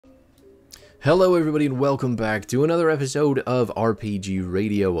Hello everybody and welcome back to another episode of RPG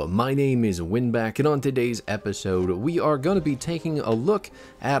Radio. My name is Winback, and on today's episode we are going to be taking a look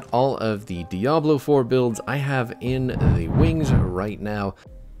at all of the Diablo 4 builds I have in the wings right now.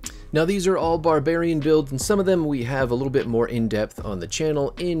 Now these are all barbarian builds, and some of them we have a little bit more in-depth on the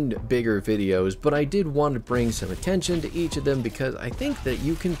channel in bigger videos, but I did want to bring some attention to each of them because I think that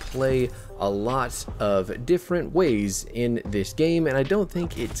you can play a lot of different ways in this game, and I don't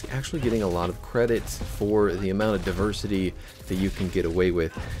think it's actually getting a lot of credit for the amount of diversity that you can get away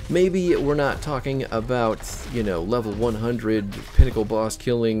with. Maybe we're not talking about, you know, level 100 pinnacle boss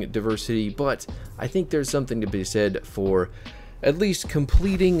killing diversity, but I think there's something to be said for at least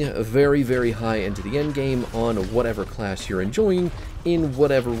completing very, very high into the end game on whatever class you're enjoying in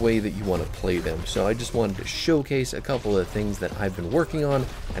whatever way that you want to play them. So I just wanted to showcase a couple of things that I've been working on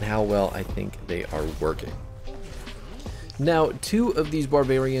and how well I think they are working. Now, two of these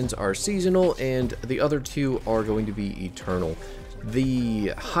barbarians are seasonal and the other two are going to be eternal.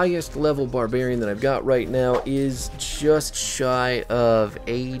 The highest level barbarian that I've got right now is just shy of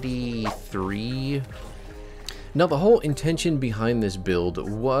 83. Now, the whole intention behind this build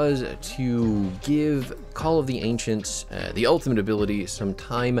was to give Call of the Ancients, the ultimate ability, some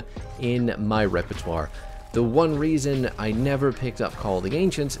time in my repertoire. The one reason I never picked up Call of the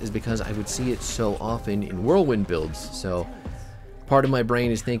Ancients is because I would see it so often in Whirlwind builds, so part of my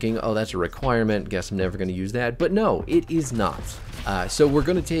brain is thinking, oh, that's a requirement, guess I'm never going to use that, but no, it is not. So we're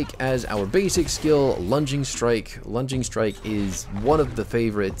going to take as our basic skill Lunging Strike. Lunging Strike is one of the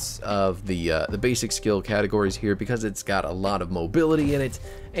favorites of the basic skill categories here because it's got a lot of mobility in it,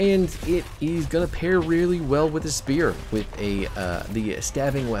 and it is going to pair really well with a spear, with the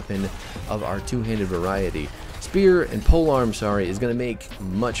stabbing weapon of our two-handed variety. Spear and polearm, sorry, is going to make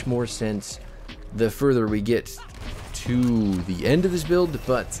much more sense the further we get to the end of this build,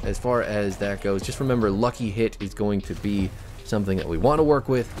 but as far as that goes, just remember Lucky Hit is going to be something that we want to work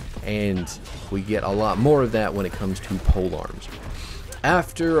with, and we get a lot more of that when it comes to polearms.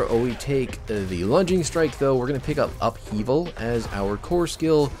 After we take the Lunging Strike, though, we're going to pick up Upheaval as our core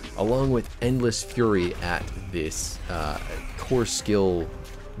skill, along with Endless Fury at this core skill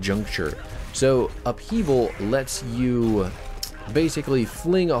juncture. So Upheaval lets you basically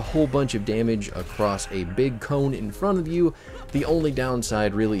fling a whole bunch of damage across a big cone in front of you. The only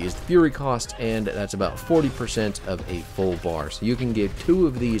downside really is the Fury cost, and that's about 40% of a full bar. So you can get two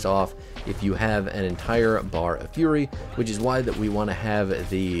of these off if you have an entire bar of Fury, which is why that we want to have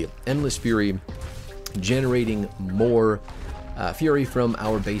the Endless Fury generating more Fury from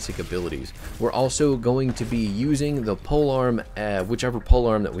our basic abilities. We're also going to be using the polearm, whichever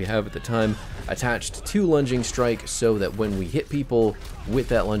polearm that we have at the time, attached to Lunging Strike, so that when we hit people with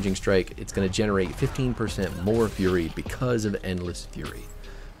that Lunging Strike, it's going to generate 15% more Fury because of Endless Fury.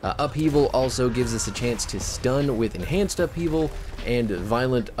 Upheaval also gives us a chance to stun with Enhanced Upheaval, and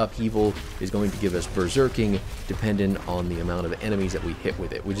Violent Upheaval is going to give us Berserking dependent on the amount of enemies that we hit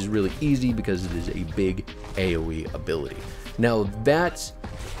with it, which is really easy because it is a big AoE ability. Now, that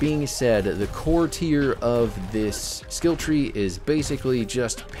being said, the core tier of this skill tree is basically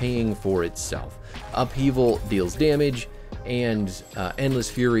just paying for itself. Upheaval deals damage, and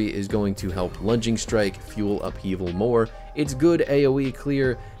Endless Fury is going to help Lunging Strike fuel Upheaval more. It's good AoE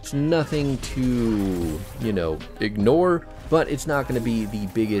clear. It's nothing to, you know, ignore, but it's not going to be the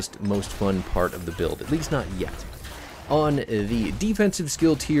biggest, most fun part of the build, at least not yet. On the defensive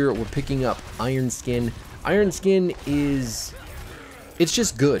skill tier, we're picking up Iron Skin. Iron Skin is, it's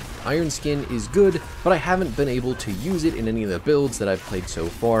just good. Iron Skin is good, but I haven't been able to use it in any of the builds that I've played so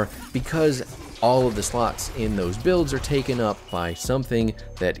far because all of the slots in those builds are taken up by something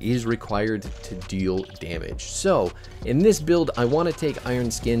that is required to deal damage. So in this build, I want to take Iron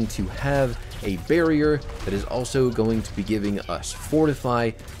Skin to have a barrier that is also going to be giving us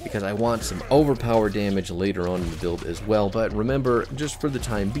Fortify, because I want some overpower damage later on in the build as well. But remember, just for the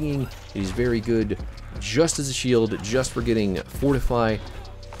time being, it is very good just as a shield, just for getting Fortify.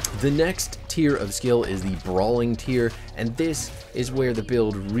 The next tier of skill is the Brawling tier, and this is where the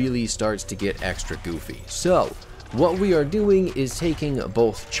build really starts to get extra goofy. So what we are doing is taking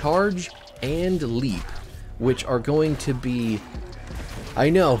both Charge and Leap, which are going to be, I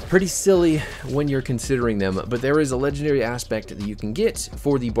know, pretty silly when you're considering them, but there is a legendary aspect that you can get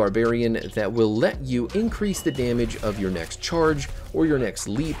for the Barbarian that will let you increase the damage of your next Charge or your next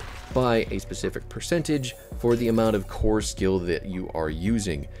Leap by a specific percentage for the amount of core skill that you are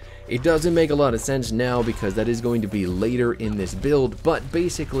using. It doesn't make a lot of sense now because that is going to be later in this build, but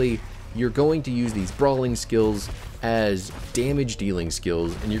basically you're going to use these brawling skills as damage dealing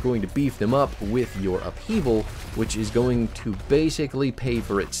skills, and you're going to beef them up with your upheaval, which is going to basically pay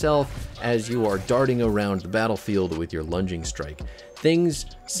for itself as you are darting around the battlefield with your lunging strike. Things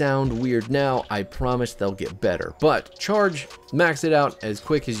sound weird now, I promise they'll get better, but charge, max it out as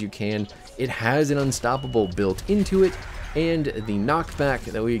quick as you can. It has an unstoppable built into it, and the knockback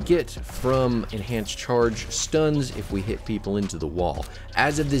that we get from enhanced charge stuns if we hit people into the wall.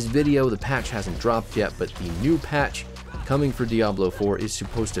 As of this video, the patch hasn't dropped yet, but the new patch coming for Diablo 4 is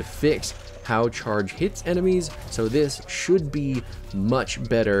supposed to fix how charge hits enemies, so this should be much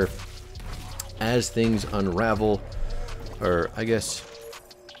better as things unravel, or I guess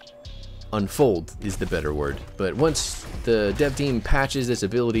unfold is the better word. But once the dev team patches this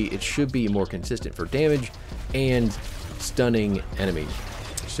ability, it should be more consistent for damage and stunning enemies.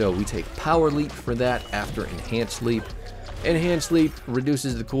 So we take Power Leap for that after Enhanced Leap. Enhanced Leap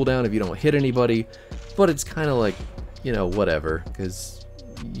reduces the cooldown if you don't hit anybody, but it's kind of like, you know, whatever, because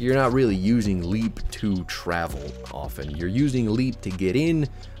you're not really using Leap to travel often. You're using Leap to get in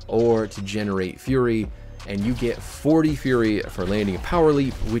or to generate Fury, and you get 40 Fury for landing a Power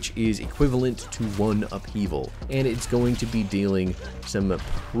Leap, which is equivalent to 1 Upheaval, and it's going to be dealing some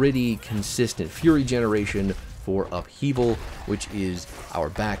pretty consistent Fury generation for Upheaval, which is our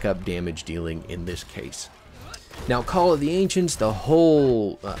backup damage dealing in this case. Now, Call of the Ancients, the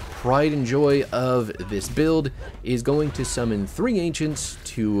whole pride and joy of this build, is going to summon 3 Ancients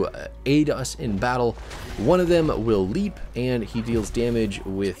to aid us in battle. One of them will leap, and he deals damage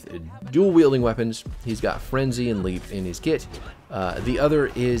with dual-wielding weapons. He's got Frenzy and Leap in his kit. The other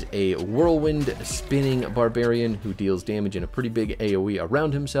is a whirlwind spinning barbarian who deals damage in a pretty big AoE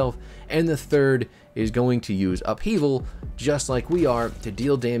around himself. And the third is going to use Upheaval, just like we are, to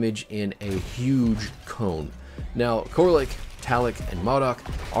deal damage in a huge cone. Now, Korlik, Talik, and Modok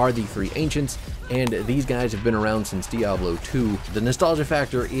are the 3 Ancients, and these guys have been around since Diablo 2. The nostalgia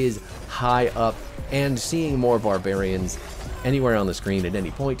factor is high up, and seeing more barbarians anywhere on the screen at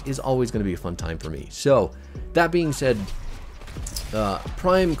any point is always going to be a fun time for me. So, that being said,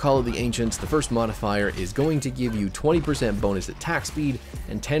 Prime Call of the Ancients, the first modifier, is going to give you 20% bonus attack speed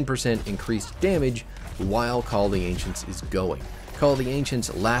and 10% increased damage while Call of the Ancients is going. Call of the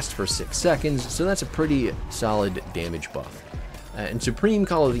Ancients lasts for 6 seconds, so that's a pretty solid damage buff. And Supreme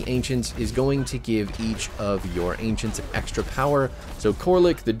Call of the Ancients is going to give each of your Ancients an extra power. So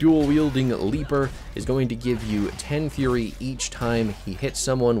Korlik, the dual-wielding leaper, is going to give you 10 Fury each time he hits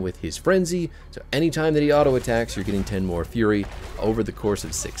someone with his Frenzy. So anytime that he auto-attacks, you're getting 10 more Fury over the course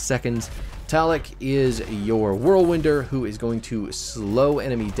of 6 seconds. Talik is your Whirlwinder, who is going to slow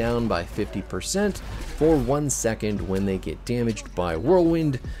enemies down by 50% for 1 second when they get damaged by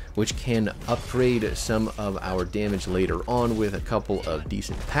Whirlwind, which can upgrade some of our damage later on with a couple of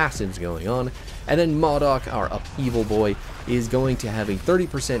decent passives going on. And then Modok, our Upheaval boy, is going to have a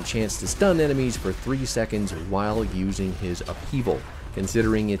 30% chance to stun enemies for 3 seconds while using his Upheaval.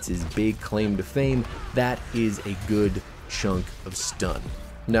 Considering it's his big claim to fame, that is a good chunk of stun.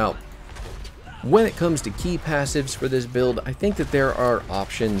 Now, when it comes to key passives for this build, I think that there are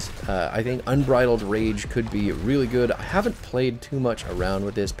options. I think Unbridled Rage could be really good. I haven't played too much around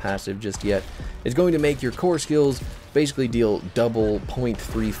with this passive just yet. It's going to make your core skills basically deal double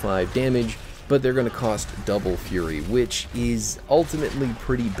 0.35 damage, but they're going to cost double Fury, which is ultimately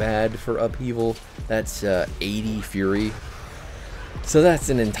pretty bad for Upheaval. That's 80 Fury. So that's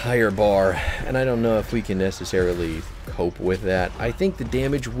an entire bar, and I don't know if we can necessarily cope with that. I think the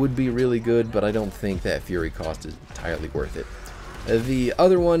damage would be really good, but I don't think that Fury cost is entirely worth it. The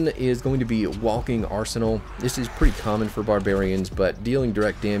other one is going to be Walking Arsenal. This is pretty common for barbarians, but dealing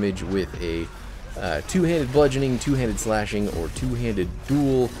direct damage with a two-handed bludgeoning, two-handed slashing, or two-handed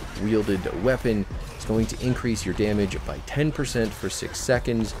dual-wielded weapon is going to increase your damage by 10% for 6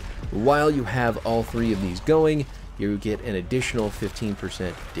 seconds. While you have all 3 of these going, you get an additional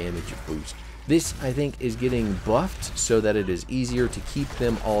 15% damage boost. This, I think, is getting buffed so that it is easier to keep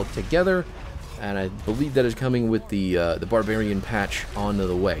them all together, and I believe that is coming with the Barbarian patch on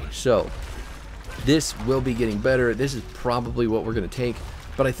the way. So, this will be getting better. This is probably what we're going to take,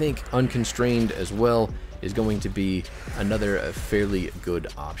 but I think Unconstrained as well is going to be another fairly good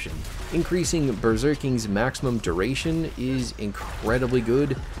option. Increasing Berserking's maximum duration is incredibly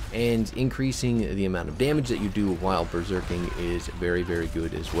good, and increasing the amount of damage that you do while Berserking is very, very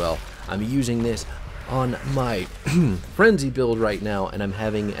good as well. I'm using this on my Frenzy build right now, and I'm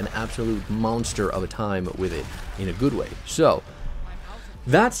having an absolute monster of a time with it in a good way. So,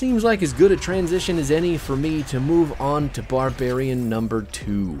 that seems like as good a transition as any for me to move on to Barbarian number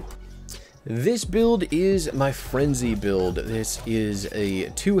 2. This build is my Frenzy build. This is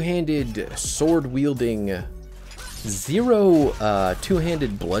a two-handed sword-wielding, zero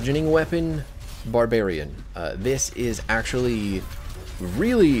two-handed bludgeoning weapon barbarian. This is actually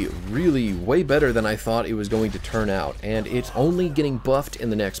really way better than I thought it was going to turn out, and it's only getting buffed in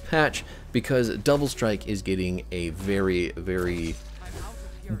the next patch because Double Strike is getting a very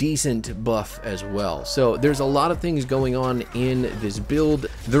decent buff as well. So there's a lot of things going on in this build.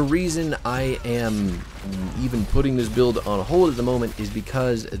 The reason I am even putting this build on hold at the moment is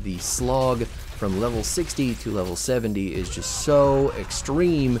because the slog from level 60 to level 70 is just so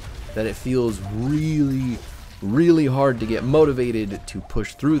extreme that it feels really hard to get motivated to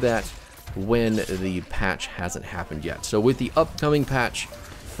push through that when the patch hasn't happened yet. So with the upcoming patch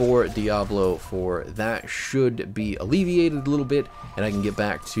for Diablo 4, that should be alleviated a little bit, and I can get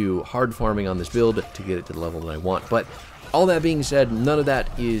back to hard farming on this build to get it to the level that I want. But all that being said, none of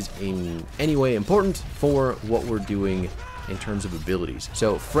that is in any way important for what we're doing in terms of abilities.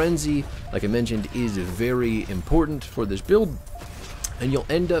 So Frenzy, like I mentioned, is very important for this build, and you'll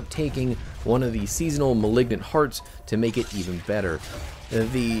end up taking one of the seasonal malignant hearts to make it even better.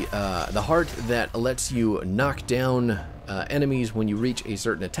 The heart that lets you knock down enemies when you reach a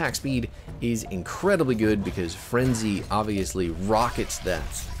certain attack speed is incredibly good because Frenzy obviously rockets that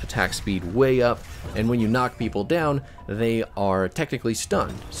attack speed way up, and when you knock people down, they are technically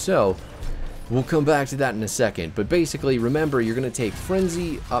stunned. So we'll come back to that in a second, but basically remember, you're going to take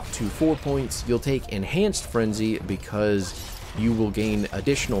Frenzy up to 4 points. You'll take Enhanced Frenzy because you will gain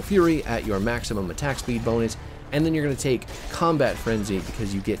additional Fury at your maximum attack speed bonus, and then you're going to take Combat Frenzy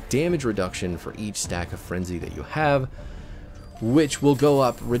because you get damage reduction for each stack of Frenzy that you have, which will go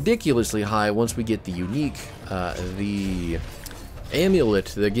up ridiculously high once we get the unique, the amulet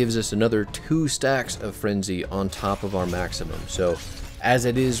that gives us another 2 stacks of Frenzy on top of our maximum. So as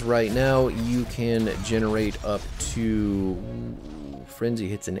it is right now, you can generate up to... Frenzy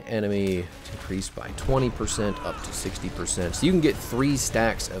hits an enemy increased by 20% up to 60%. So you can get 3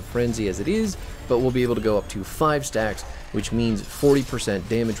 stacks of Frenzy as it is, but we'll be able to go up to 5 stacks, which means 40%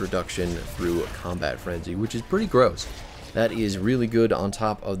 damage reduction through Combat Frenzy, which is pretty gross. That is really good on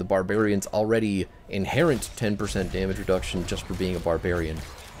top of the Barbarian's already inherent 10% damage reduction just for being a Barbarian.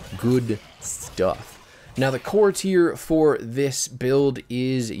 Good stuff. Now the core tier for this build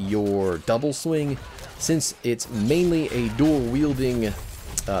is your Double Swing. Since it's mainly a dual-wielding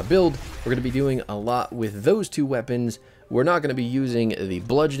build, we're going to be doing a lot with those 2 weapons. We're not going to be using the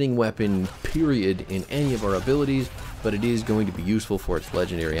bludgeoning weapon, period, in any of our abilities, but it is going to be useful for its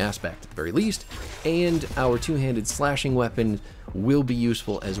legendary aspect at the very least, and our two-handed slashing weapon will be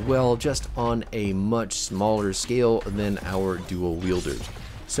useful as well, just on a much smaller scale than our dual wielders.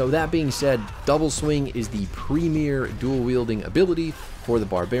 So that being said, Double Swing is the premier dual-wielding ability for the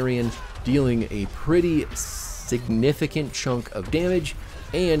Barbarian, dealing a pretty significant chunk of damage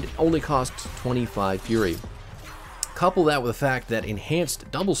and only costs 25 Fury. Couple that with the fact that Enhanced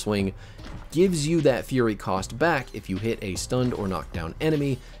Double Swing gives you that Fury cost back if you hit a stunned or knocked down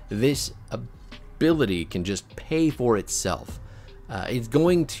enemy. This ability can just pay for itself. It's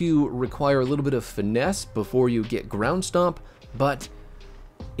going to require a little bit of finesse before you get Ground Stomp, but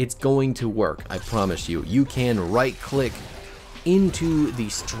it's going to work, I promise you. You can right-click into the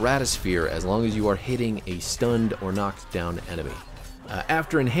stratosphere as long as you are hitting a stunned or knocked down enemy.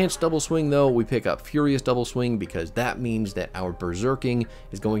 After Enhanced Double Swing, though, we pick up Furious Double Swing because that means that our Berserking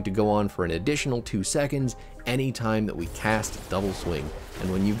is going to go on for an additional 2 seconds anytime that we cast Double Swing.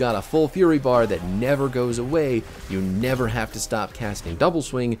 And when you've got a full Fury bar that never goes away, you never have to stop casting Double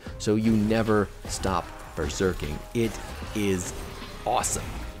Swing, so you never stop Berserking. It is awesome.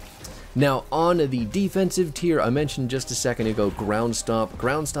 Now, on the defensive tier, I mentioned just a second ago Ground Stomp.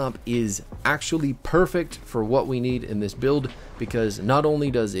 Ground Stomp is actually perfect for what we need in this build because not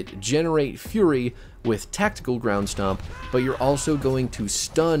only does it generate Fury with Tactical Ground Stomp, but you're also going to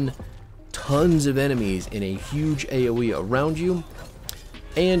stun tons of enemies in a huge AoE around you.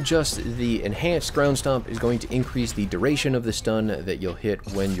 And just the Enhanced Ground Stomp is going to increase the duration of the stun that you'll hit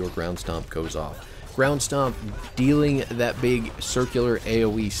when your Ground Stomp goes off. Ground Stomp, dealing that big circular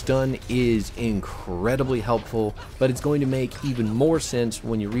AoE stun, is incredibly helpful, but it's going to make even more sense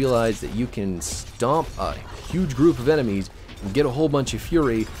when you realize that you can stomp a huge group of enemies, get a whole bunch of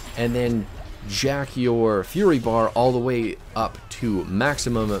Fury, and then jack your Fury bar all the way up to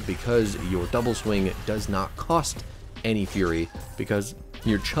maximum because your Double Swing does not cost any Fury because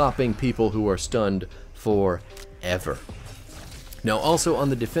you're chopping people who are stunned forever. Now, also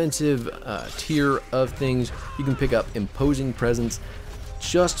on the defensive tier of things, you can pick up Imposing Presence.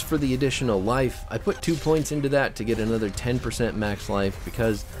 just for the additional life. I put 2 points into that to get another 10% max life,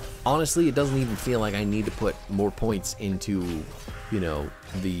 because honestly it doesn't even feel like I need to put more points into, you know,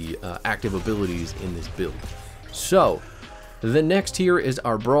 the active abilities in this build. So the next tier is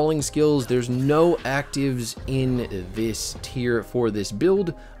our brawling skills. There's no actives in this tier for this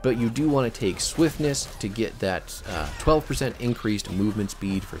build, but you do want to take swiftness to get that 12% increased movement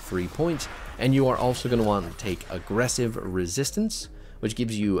speed for 3 points, and you are also going to want to take aggressive resistance, which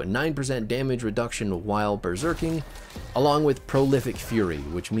gives you a 9% damage reduction while berserking, along with prolific fury,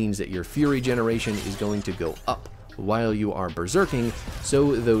 which means that your fury generation is going to go up while you are berserking,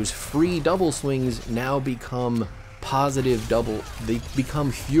 so those free double swings now become positive double, they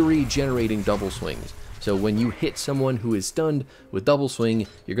become fury generating double swings. So when you hit someone who is stunned with double swing,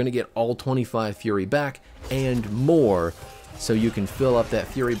 you're going to get all 25 fury back and more, so you can fill up that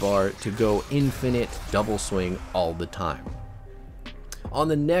fury bar to go infinite double swing all the time. On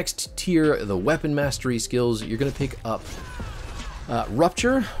the next tier, the weapon mastery skills, you're going to pick up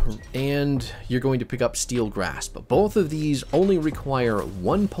Rupture, and you're going to pick up Steel Grasp. Both of these only require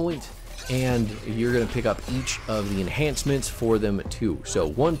 1 point, and you're going to pick up each of the enhancements for them too. So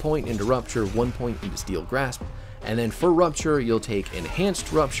 1 point into Rupture, 1 point into Steel Grasp, and then for Rupture you'll take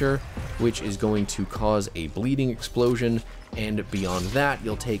Enhanced Rupture, which is going to cause a bleeding explosion, and beyond that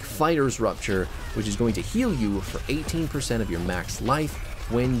you'll take Fighter's Rupture, which is going to heal you for 18% of your max life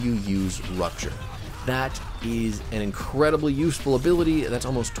when you use Rupture. That is an incredibly useful ability. That's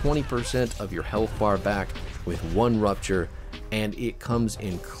almost 20% of your health bar back with 1 Rupture, and it comes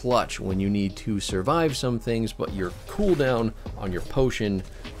in clutch when you need to survive some things, but your cooldown on your potion,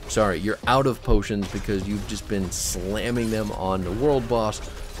 sorry, you're out of potions because you've just been slamming them on the world boss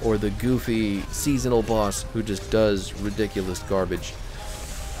or the goofy seasonal boss who just does ridiculous garbage.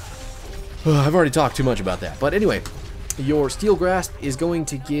 I've already talked too much about that, but anyway, your Steel Grasp is going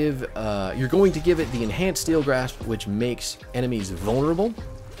to give, you're going to give it the Enhanced Steel Grasp, which makes enemies vulnerable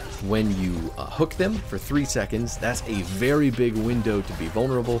when you hook them for 3 seconds. That's a very big window to be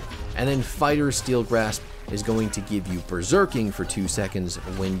vulnerable. And then Fighter's Steel Grasp is going to give you berserking for 2 seconds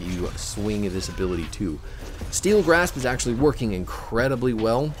when you swing this ability too. Steel Grasp is actually working incredibly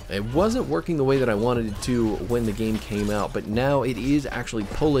well. It wasn't working the way that I wanted it to when the game came out, but now it is actually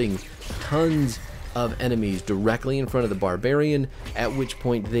pulling tons of enemies directly in front of the barbarian, at which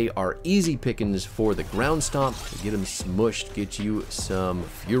point they are easy pickings for the ground stomp to get them smushed, get you some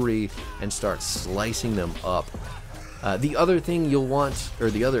fury, and start slicing them up. The other thing you'll want, or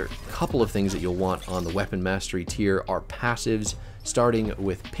the other couple of things that you'll want on the weapon mastery tier, are passives, starting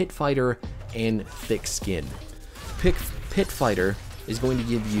with Pit Fighter and Thick Skin. Pit Fighter is going to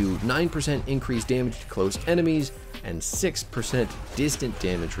give you 9% increased damage to close enemies and 6% distant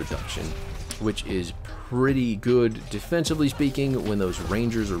damage reduction, which is pretty good defensively speaking when those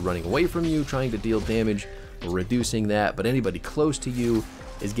rangers are running away from you trying to deal damage, or reducing that, but anybody close to you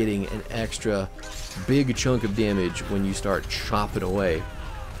is getting an extra big chunk of damage when you start chopping away.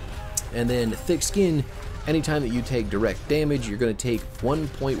 And then Thick Skin, anytime that you take direct damage, you're going to take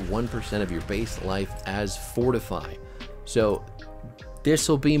 1.1% of your base life as Fortify. So this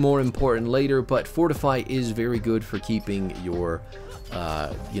will be more important later, but Fortify is very good for keeping your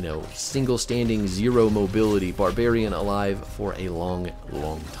you know, single standing, zero mobility barbarian alive for a long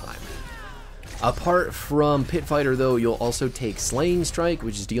time. Apart from Pit Fighter though, you'll also take Slaying Strike,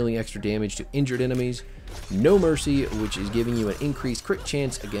 which is dealing extra damage to injured enemies, No Mercy, which is giving you an increased crit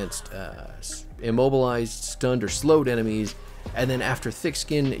chance against immobilized, stunned, or slowed enemies, and then after Thick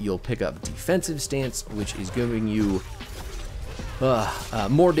Skin you'll pick up Defensive Stance, which is giving you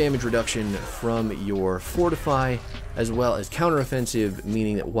more damage reduction from your Fortify, as well as counteroffensive,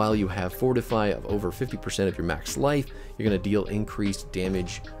 meaning that while you have Fortify of over 50% of your max life, you're going to deal increased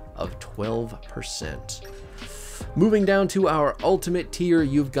damage of 12%. Moving down to our ultimate tier,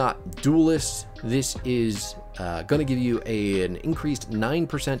 you've got Duelist. This is going to give you an increased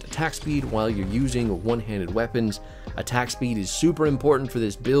 9% attack speed while you're using one-handed weapons. Attack speed is super important for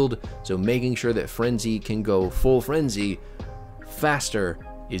this build, so making sure that Frenzy can go full Frenzy faster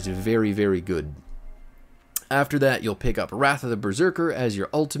is very, very good. After that, you'll pick up Wrath of the Berserker as your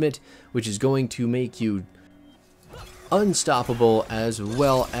ultimate, which is going to make you unstoppable as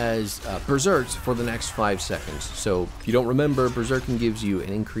well as berserks for the next 5 seconds. So if you don't remember, berserking gives you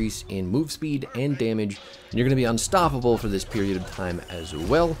an increase in move speed and damage, and you're going to be unstoppable for this period of time as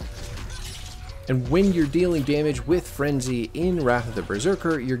well. And when you're dealing damage with Frenzy in Wrath of the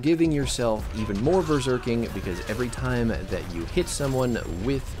Berserker, you're giving yourself even more berserking, because every time that you hit someone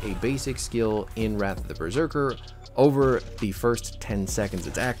with a basic skill in Wrath of the Berserker, over the first 10 seconds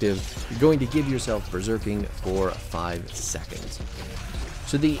it's active, you're going to give yourself berserking for 5 seconds.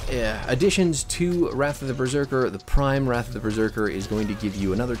 So the additions to Wrath of the Berserker, the Prime Wrath of the Berserker is going to give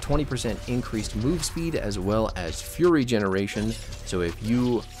you another 20% increased move speed as well as Fury generation. So if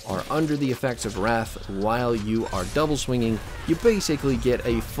you are under the effects of Wrath while you are double swinging, you basically get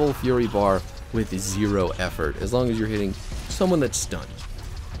a full Fury bar with 0 effort, as long as you're hitting someone that's stunned.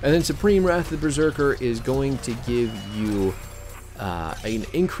 And then Supreme Wrath of the Berserker is going to give you an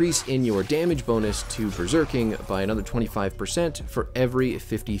increase in your damage bonus to berserking by another 25% for every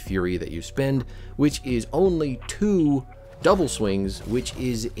 50 Fury that you spend, which is only 2 double swings, which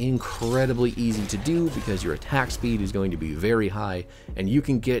is incredibly easy to do because your attack speed is going to be very high, and you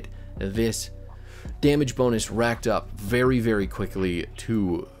can get this damage bonus racked up very, very quickly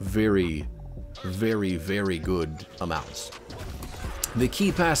to very, very, very good amounts. The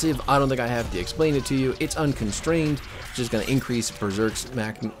key passive, I don't think I have to explain it to you. It's unconstrained, which is going to increase Berserk's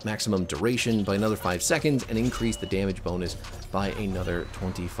maximum duration by another 5 seconds and increase the damage bonus by another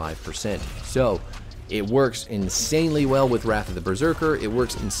 25%. So it works insanely well with Wrath of the Berserker. It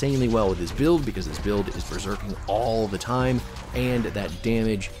works insanely well with this build because this build is berserking all the time, and that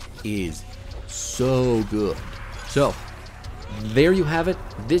damage is so good. So there you have it.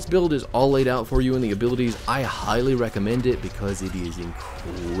 This build is all laid out for you in the abilities. I highly recommend it because it is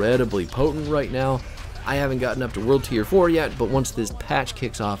incredibly potent right now. I haven't gotten up to World Tier 4 yet, but once this patch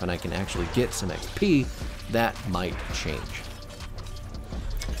kicks off and I can actually get some XP, that might change.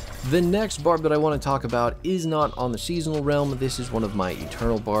 The next barb that I want to talk about is not on the seasonal realm. This is one of my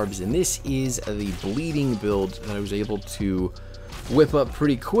eternal barbs, and this is the bleeding build that I was able to whip up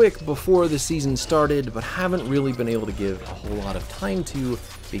pretty quick before the season started, but haven't really been able to give a whole lot of time to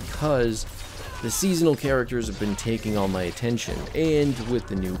because the seasonal characters have been taking all my attention, and with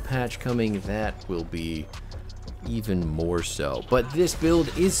the new patch coming, that will be even more so. But this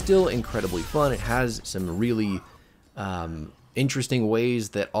build is still incredibly fun. It has some really interesting ways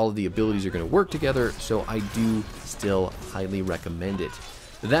that all of the abilities are going to work together, so I do still highly recommend it.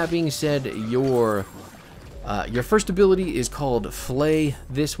 That being said, your first ability is called Flay.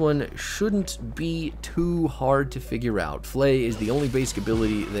 This one shouldn't be too hard to figure out. Flay is the only basic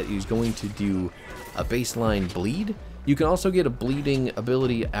ability that is going to do a baseline bleed. You can also get a bleeding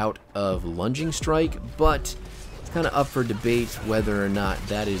ability out of Lunging Strike, but it's kind of up for debate whether or not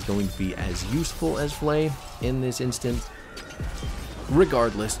that is going to be as useful as Flay in this instance.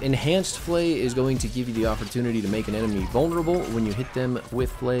 Regardless, Enhanced Flay is going to give you the opportunity to make an enemy vulnerable when you hit them with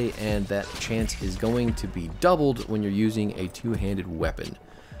Flay, and that chance is going to be doubled when you're using a two-handed weapon.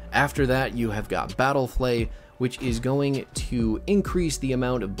 After that, you have got Battle Flay, which is going to increase the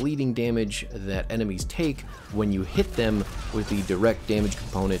amount of bleeding damage that enemies take when you hit them with the direct damage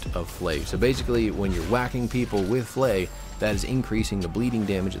component of Flay. So basically, when you're whacking people with Flay, that is increasing the bleeding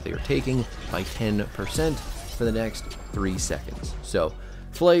damage that they are taking by 10% for the next 3 seconds. So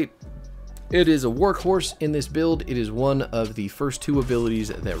Flay, it is a workhorse in this build. It is one of the first 2 abilities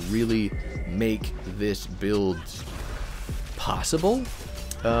that really make this build possible,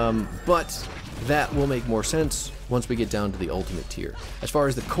 but that will make more sense once we get down to the ultimate tier. As far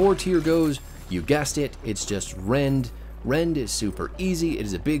as the core tier goes, you guessed it, it's just Rend. Rend is super easy. It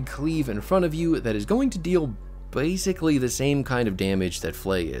is a big cleave in front of you that is going to deal basically the same kind of damage that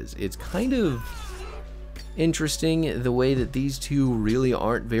Flay is. It's kind of interesting the way that these two really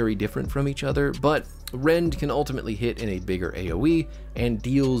aren't very different from each other, but Rend can ultimately hit in a bigger AoE and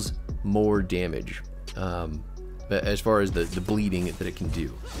deals more damage as far as the bleeding that it can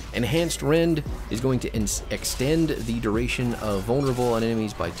do. Enhanced Rend is going to extend the duration of vulnerable on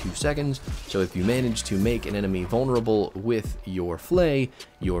enemies by 2 seconds, so if you manage to make an enemy vulnerable with your Flay,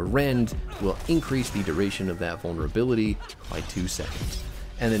 your Rend will increase the duration of that vulnerability by 2 seconds.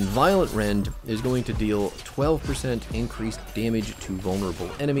 And then Violent Rend is going to deal 12% increased damage to vulnerable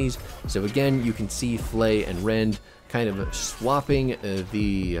enemies. So again, you can see Flay and Rend kind of swapping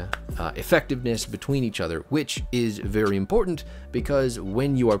the effectiveness between each other, which is very important because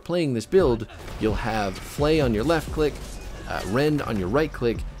when you are playing this build, you'll have Flay on your left click, Rend on your right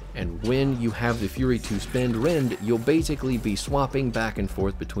click, and when you have the Fury to spend Rend, you'll basically be swapping back and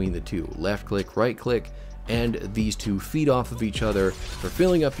forth between the two. Left click, right click, and these two feed off of each other for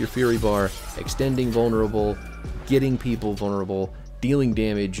filling up your Fury bar, extending vulnerable, getting people vulnerable, dealing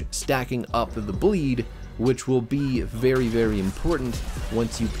damage, stacking up the bleed, which will be very, very important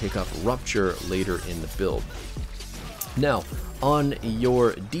once you pick up Rupture later in the build. Now, on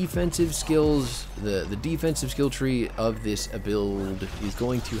your defensive skills, the defensive skill tree of this build is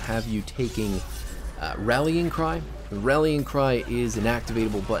going to have you taking Rallying Cry. Rallying Cry is an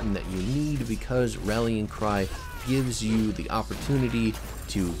activatable button that you need because Rallying Cry gives you the opportunity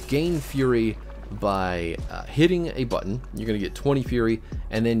to gain Fury by hitting a button. You're going to get 20 fury,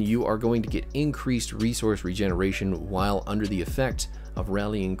 and then you are going to get increased resource regeneration while under the effect of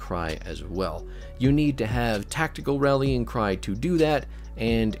rallying cry as well. You need to have tactical rallying cry to do that,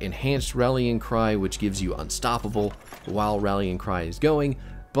 and enhanced rallying cry, which gives you unstoppable while rallying cry is going.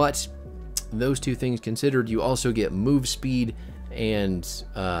 But those two things considered, you also get move speed, and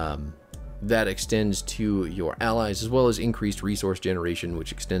that extends to your allies, as well as increased resource generation,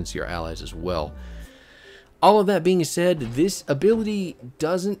 which extends to your allies as well. All of that being said, this ability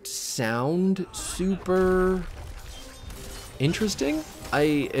doesn't sound super interesting.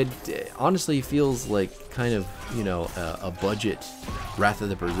 It honestly feels like kind of, you know, a budget Wrath of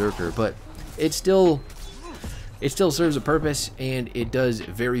the Berserker, but it still serves a purpose, and it does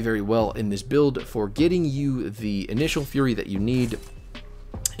very, very well in this build for getting you the initial fury that you need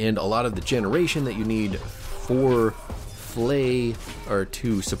and a lot of the generation that you need for Flay, or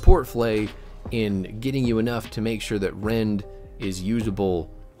to support Flay in getting you enough to make sure that Rend is usable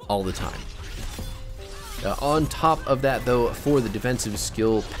all the time. On top of that, though, for the defensive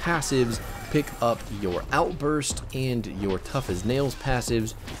skill passives, pick up your Outburst and your Tough as Nails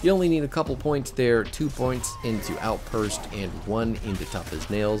passives. You only need a couple points there. 2 points into Outburst and 1 into Tough as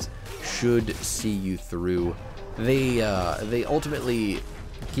Nails should see you through. They ultimately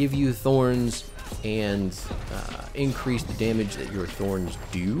give you thorns and increase the damage that your thorns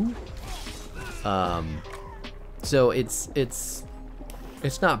do. So it's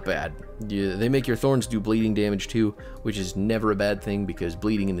not bad. They make your thorns do bleeding damage too, which is never a bad thing, because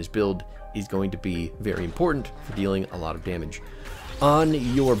bleeding in this build is going to be very important for dealing a lot of damage. On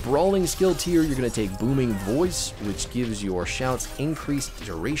your brawling skill tier, you're going to take Booming Voice, which gives your shouts increased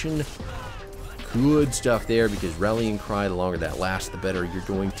duration. Good stuff there, because rallying cry, the longer that lasts, the better you're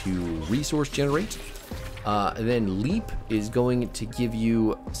going to resource generate. Then Leap is going to give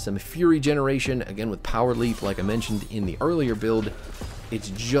you some fury generation, again with Power Leap, like I mentioned in the earlier build. It's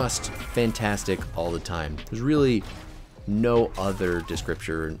just fantastic all the time. There's really no other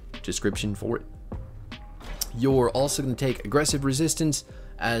description for it. You're also going to take Aggressive Resistance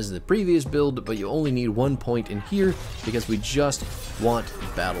as the previous build, but you only need 1 point in here because we just want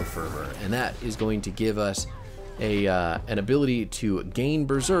Battle Fervor, and that is going to give us an ability to gain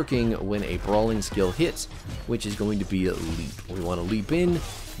Berserking when a brawling skill hits, which is going to be a Leap. We want to leap in,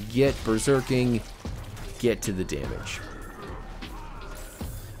 get Berserking, get to the damage.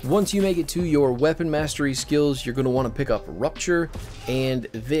 Once you make it to your weapon mastery skills, you're going to want to pick up Rupture, and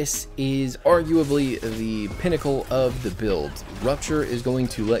this is arguably the pinnacle of the build. Rupture is going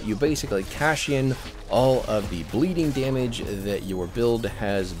to let you basically cash in all of the bleeding damage that your build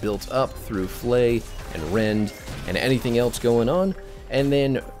has built up through Flay and Rend and anything else going on, and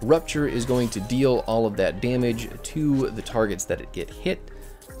then Rupture is going to deal all of that damage to the targets that it get hit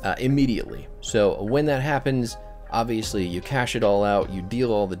immediately. So when that happens, obviously you cash it all out, you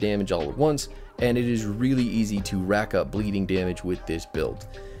deal all the damage all at once, and it is really easy to rack up bleeding damage with this build.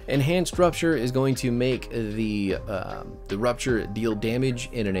 Enhanced Rupture is going to make the Rupture deal damage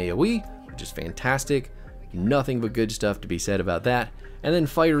in an AoE, which is fantastic. Nothing but good stuff to be said about that. And then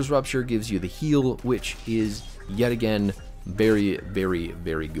Fighter's Rupture gives you the heal, which is yet again very, very,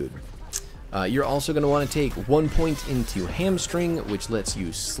 very good. You're also going to want to take 1 point into Hamstring, which lets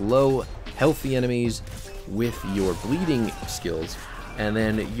you slow healthy enemies with your bleeding skills, and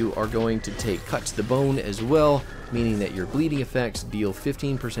then you are going to take Cut to the Bone as well, meaning that your bleeding effects deal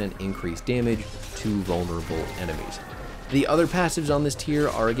 15% increased damage to vulnerable enemies. The other passives on this tier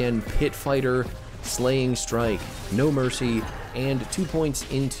are again Pit Fighter, Slaying Strike, No Mercy, and 2 points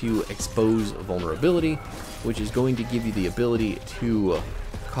into Expose Vulnerability, which is going to give you the ability to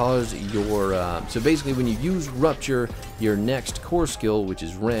cause your, so basically when you use Rupture, your next core skill, which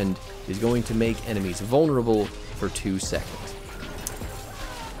is Rend, is going to make enemies vulnerable for 2 seconds.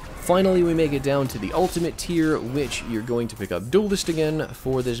 Finally, we make it down to the ultimate tier, which you're going to pick up Duelist again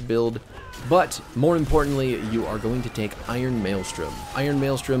for this build, but more importantly, you are going to take Iron Maelstrom. Iron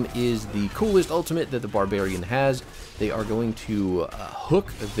Maelstrom is the coolest ultimate that the Barbarian has. They are going to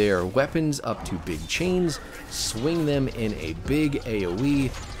hook their weapons up to big chains, swing them in a big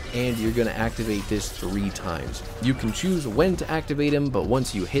AoE, and you're going to activate this 3 times. You can choose when to activate them, but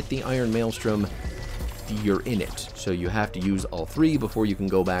once you hit the Iron Maelstrom, you're in it. So you have to use all 3 before you can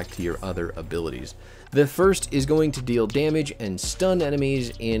go back to your other abilities. The first is going to deal damage and stun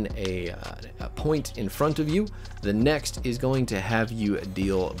enemies in a point in front of you. The next is going to have you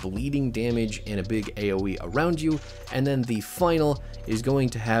deal bleeding damage and a big AoE around you. And then the final is going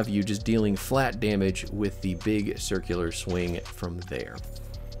to have you just dealing flat damage with the big circular swing from there.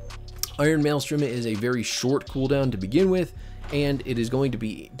 Iron Maelstrom is a very short cooldown to begin with, and it is going to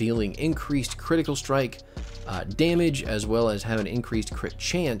be dealing increased critical strike damage, as well as have an increased crit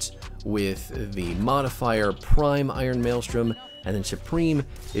chance with the modifier Prime Iron Maelstrom, and then Supreme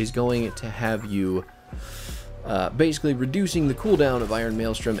is going to have you basically reducing the cooldown of Iron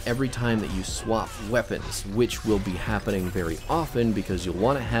Maelstrom every time that you swap weapons, which will be happening very often because you'll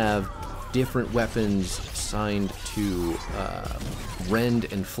want to have different weapons assigned to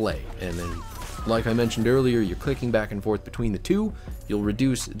rend and flay, and then like I mentioned earlier, you're clicking back and forth between the two. You'll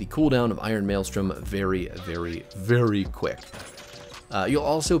reduce the cooldown of Iron Maelstrom very, very, very quick. You'll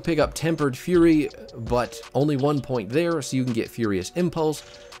also pick up Tempered Fury, but only 1 point there, so you can get Furious Impulse,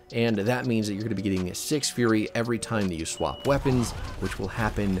 and that means that you're going to be getting 6 Fury every time that you swap weapons, which will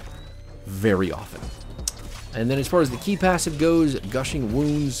happen very often. And then as far as the key passive goes, Gushing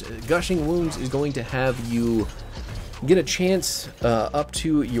Wounds. Gushing Wounds is going to have you get a chance up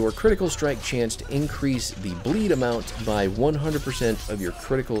to your critical strike chance to increase the bleed amount by 100% of your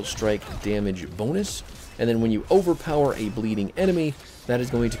critical strike damage bonus. And then when you overpower a bleeding enemy, that is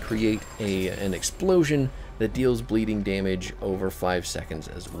going to create an explosion that deals bleeding damage over 5 seconds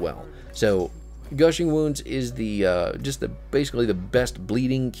as well. So Gushing Wounds is the basically the best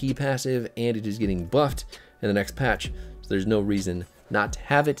bleeding key passive, and it is getting buffed in the next patch. So there's no reason not to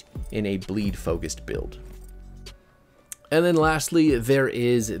have it in a bleed focused build. And then lastly, there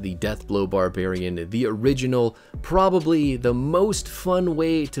is the Deathblow Barbarian, the original, probably the most fun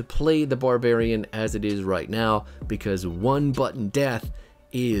way to play the Barbarian as it is right now, because one button death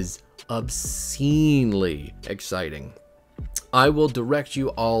is obscenely exciting. I will direct you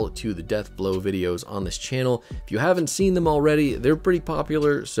all to the Deathblow videos on this channel. If you haven't seen them already, they're pretty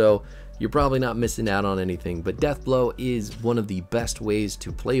popular, so you're probably not missing out on anything, but Deathblow is one of the best ways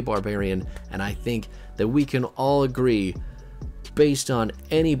to play Barbarian, and I think that we can all agree, based on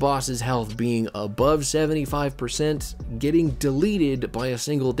any boss's health being above 75%, getting deleted by a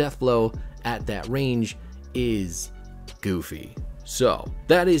single Deathblow at that range is goofy. So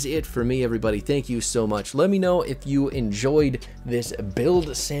that is it for me, everybody. Thank you so much. Let me know if you enjoyed this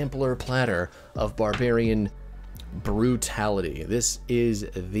build sampler platter of Barbarian brutality. This is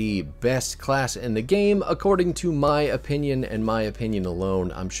the best class in the game, according to my opinion, and my opinion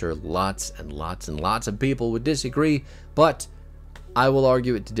alone. I'm sure lots and lots and lots of people would disagree, but I will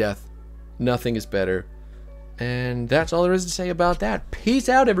argue it to death. Nothing is better. And that's all there is to say about that. Peace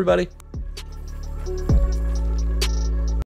out, everybody.